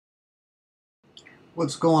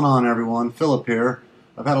What's going on, everyone? Philip here.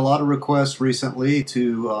 I've had a lot of requests recently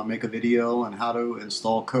to make a video on how to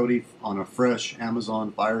install Kodi on a fresh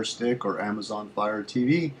Amazon Firestick or Amazon Fire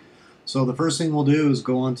TV. So the first thing we'll do is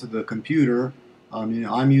go onto the computer.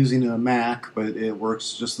 I'm using a Mac, but it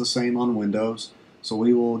works just the same on Windows. So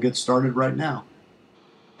we will get started right now.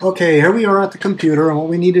 Okay, here we are at the computer, and what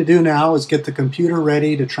we need to do now is get the computer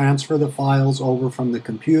ready to transfer the files over from the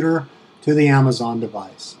computer to the Amazon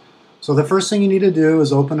device. So the first thing you need to do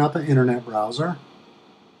is open up an internet browser,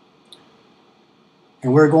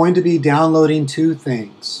 and we're going to be downloading two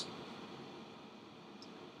things.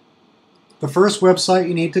 The first website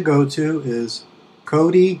you need to go to is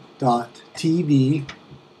Kodi.tv.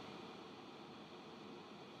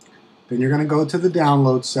 Then you're going to go to the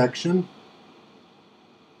download section.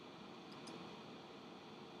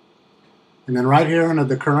 And then right here under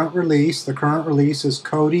the current release is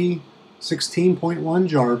Kodi 16.1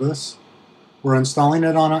 Jarvis. We're installing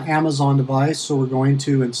it on an Amazon device, so we're going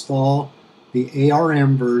to install the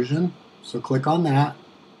ARM version. So click on that.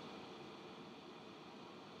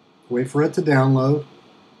 Wait for it to download.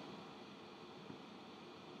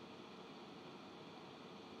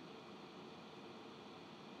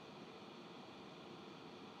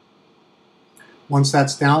 Once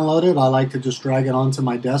that's downloaded, I like to just drag it onto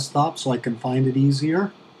my desktop so I can find it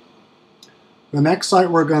easier. The next site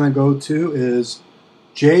we're going to go to is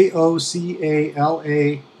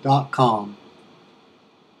jocala.com.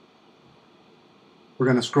 We're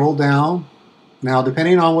going to scroll down. Now,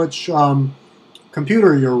 depending on which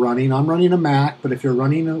computer you're running, I'm running a Mac, but if you're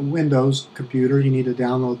running a Windows computer, you need to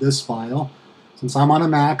download this file. Since I'm on a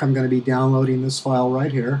Mac, I'm going to be downloading this file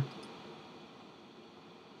right here.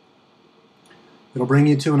 It'll bring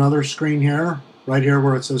you to another screen here. Right here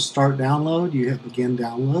where it says Start Download, you hit Begin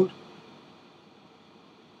Download.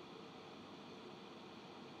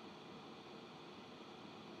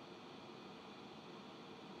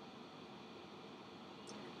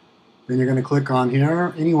 Then you're going to click on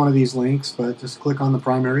here, any one of these links, but just click on the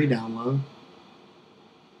primary download.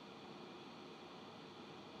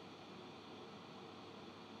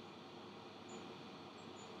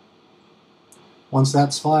 Once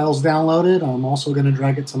that file's downloaded, I'm also going to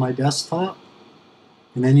drag it to my desktop.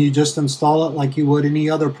 And then you just install it like you would any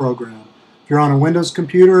other program. If you're on a Windows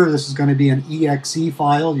computer, this is going to be an exe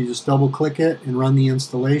file. You just double click it and run the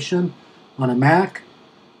installation. On a Mac,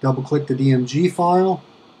 double click the DMG file.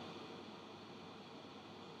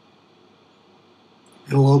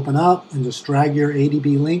 It'll open up, and just drag your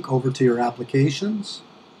AdbLink over to your applications.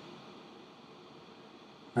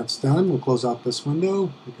 That's done. We'll close out this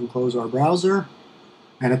window. We can close our browser.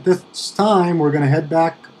 And at this time, we're going to head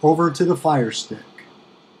back over to the Firestick.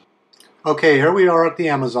 Okay, here we are at the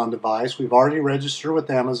Amazon device. We've already registered with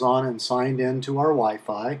Amazon and signed in to our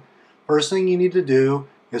Wi-Fi. First thing you need to do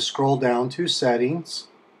is scroll down to Settings.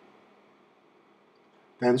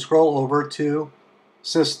 Then scroll over to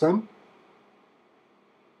System.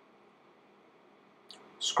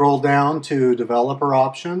 Scroll down to Developer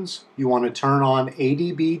Options. You want to turn on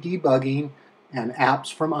ADB debugging and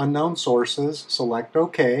apps from unknown sources. Select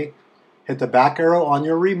OK. Hit the back arrow on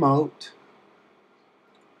your remote.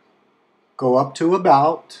 Go up to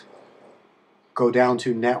About. Go down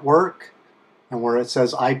to Network. And where it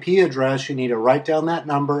says IP address, you need to write down that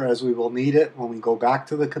number, as we will need it when we go back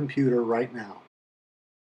to the computer right now.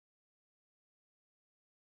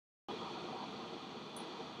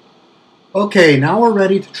 Okay, now we're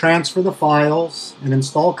ready to transfer the files and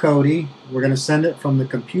install Kodi. We're going to send it from the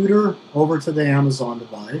computer over to the Amazon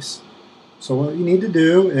device. So what you need to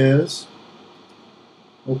do is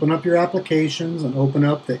open up your applications and open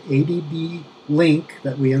up the AdbLink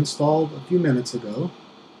that we installed a few minutes ago.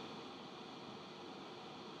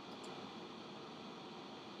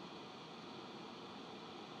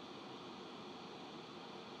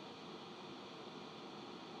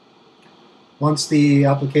 Once the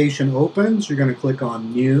application opens, you're going to click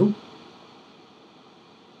on New.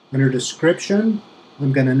 Under Description,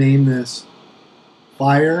 I'm going to name this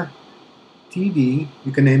FireTv. You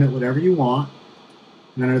can name it whatever you want.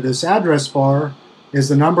 And under this address bar is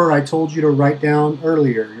the number I told you to write down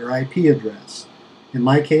earlier, your IP address. In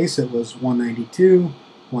my case, it was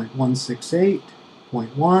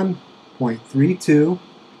 192.168.1.32.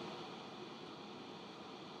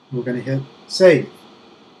 We're going to hit Save.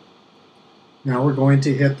 Now we're going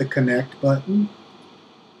to hit the Connect button.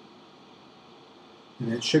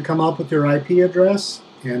 And it should come up with your IP address,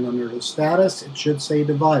 and under the status, it should say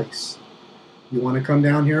Device. You want to come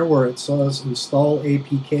down here where it says Install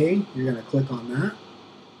APK. You're going to click on that.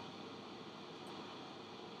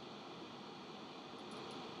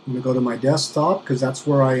 I'm going to go to my desktop because that's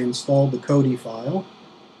where I installed the Kodi file.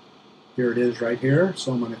 Here it is right here.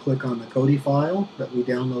 So I'm going to click on the Kodi file that we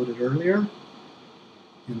downloaded earlier.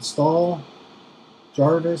 Install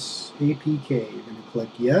Jarvis APK. I'm going to click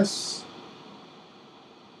yes.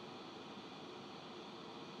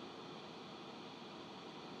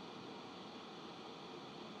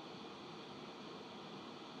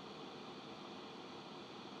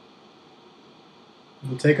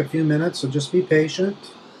 It'll take a few minutes, so just be patient.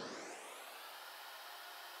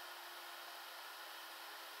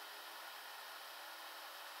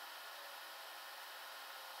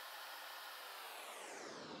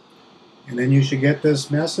 And then you should get this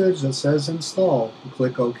message that says installed. You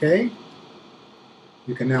click OK.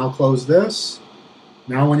 You can now close this.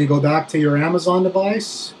 Now when you go back to your Amazon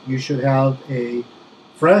device, you should have a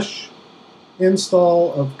fresh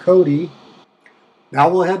install of Kodi. Now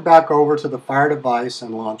we'll head back over to the Fire device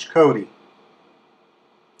and launch Kodi.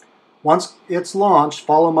 Once it's launched,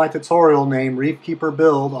 follow my tutorial named Reefkpr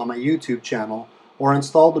Build on my YouTube channel or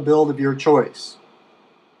install the build of your choice.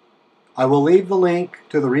 I will leave the link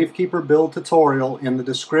to the Reefkpr Build tutorial in the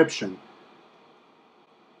description.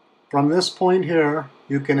 From this point here,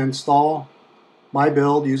 you can install my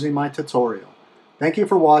build using my tutorial. Thank you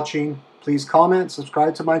for watching. Please comment,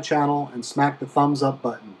 subscribe to my channel, and smack the thumbs up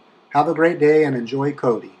button. Have a great day and enjoy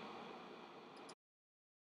Kodi.